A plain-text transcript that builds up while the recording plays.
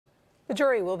The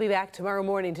jury will be back tomorrow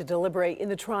morning to deliberate in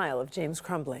the trial of James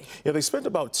Crumbley. Yeah, they spent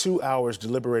about 2 hours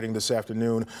deliberating this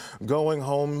afternoon, going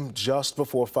home just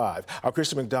before 5. Our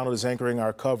Christy McDonald is anchoring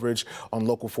our coverage on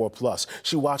Local 4+.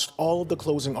 She watched all of the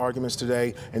closing arguments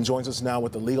today and joins us now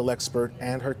with the legal expert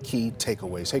and her key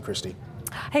takeaways. Hey, Christy.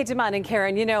 Hey, Damon and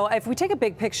Karen, you know, if we take a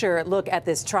big picture look at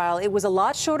this trial, it was a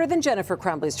lot shorter than Jennifer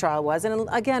Crumbley's trial was. And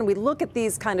again, we look at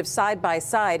these kind of side by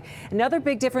side. Another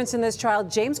big difference in this trial,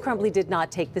 James Crumbley did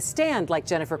not take the stand like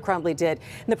Jennifer Crumbley did.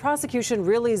 And the prosecution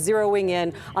really zeroing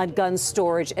in on gun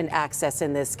storage and access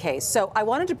in this case. So I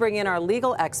wanted to bring in our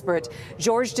legal expert,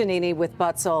 George Donnini with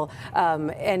Butzel,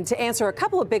 and to answer a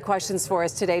couple of big questions for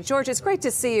us today. George, it's great to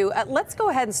see you. Let's go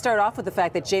ahead and start off with the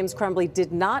fact that James Crumbley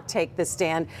did not take the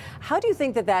stand. How do you think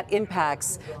that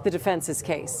impacts the defense's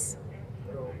case?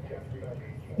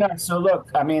 Yeah, so look,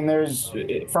 I mean,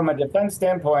 from a defense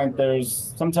standpoint,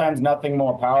 there's sometimes nothing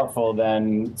more powerful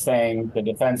than saying the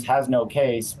defense has no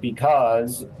case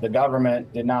because the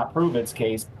government did not prove its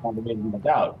case on the reasonable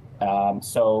doubt.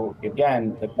 So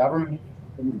again, the government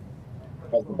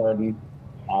has the burden,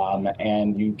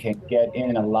 and you can get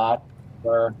in a lot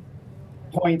for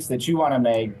points that you want to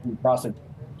make in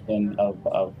prosecution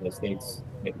of the state's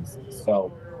case.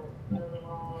 So the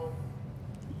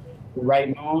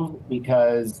right move,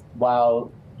 because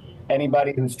while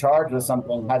anybody who's charged with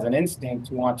something has an instinct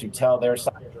to want to tell their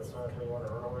side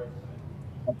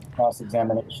of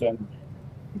cross-examination,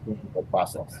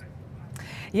 process.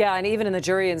 Yeah, and even in the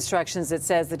jury instructions, it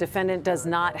says the defendant does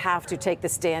not have to take the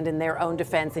stand in their own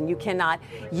defense, and you cannot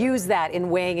use that in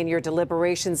weighing in your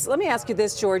deliberations. Let me ask you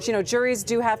this, George. You know, juries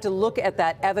do have to look at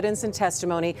that evidence and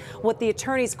testimony. What the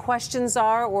attorney's questions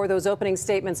are, or those opening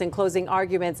statements and closing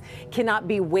arguments, cannot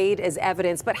be weighed as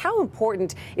evidence. But how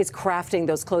important is crafting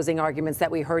those closing arguments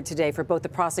that we heard today for both the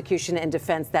prosecution and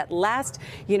defense, that last,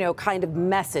 you know, kind of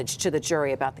message to the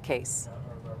jury about the case?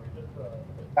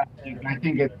 I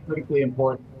think it's critically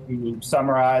important to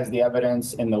summarize the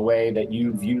evidence in the way that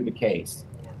you view the case.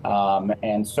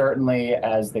 And certainly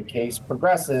as the case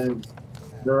progresses,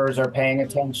 jurors are paying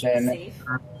attention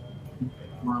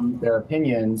from their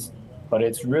opinions, but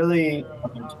it's really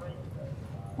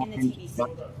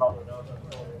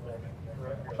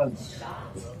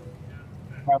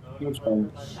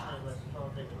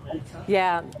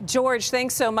Yeah, George,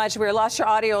 thanks so much. We lost your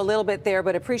audio a little bit there,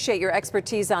 but appreciate your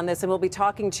expertise on this, and we'll be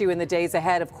talking to you in the days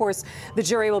ahead. Of course, the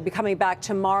jury will be coming back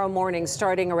tomorrow morning,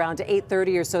 starting around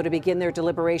 8:30 or so, to begin their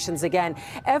deliberations again.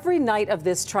 Every night of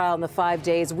this trial in the 5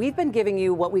 days, we've been giving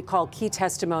you what we call key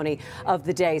testimony of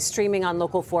the day, streaming on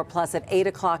Local 4+ at 8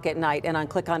 o'clock at night and on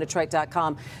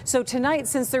clickondetroit.com. So tonight,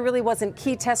 since there really wasn't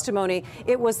key testimony,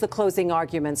 it was the closing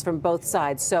arguments from both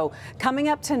sides. So coming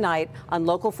up tonight on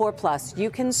Local 4+, you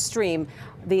can stream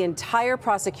the entire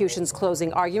prosecution's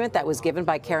closing argument that was given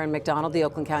by Karen McDonald, the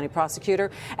Oakland County prosecutor,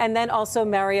 and then also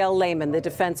Marielle Lehman, the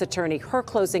defense attorney, her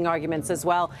closing arguments as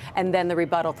well, and then the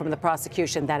rebuttal from the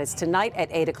prosecution. That is tonight at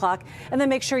 8 o'clock. And then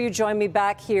make sure you join me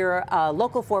back here,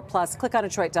 Local 4+,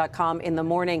 clickondetroit.com in the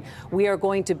morning. We are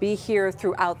going to be here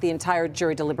throughout the entire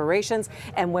jury deliberations,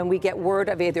 and when we get word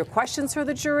of either questions for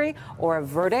the jury or a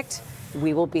verdict,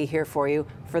 we will be here for you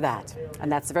for that. And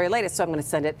that's the very latest, so I'm going to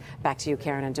send it back to you,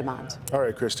 Karen and Demond. All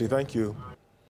right, Christy, thank you.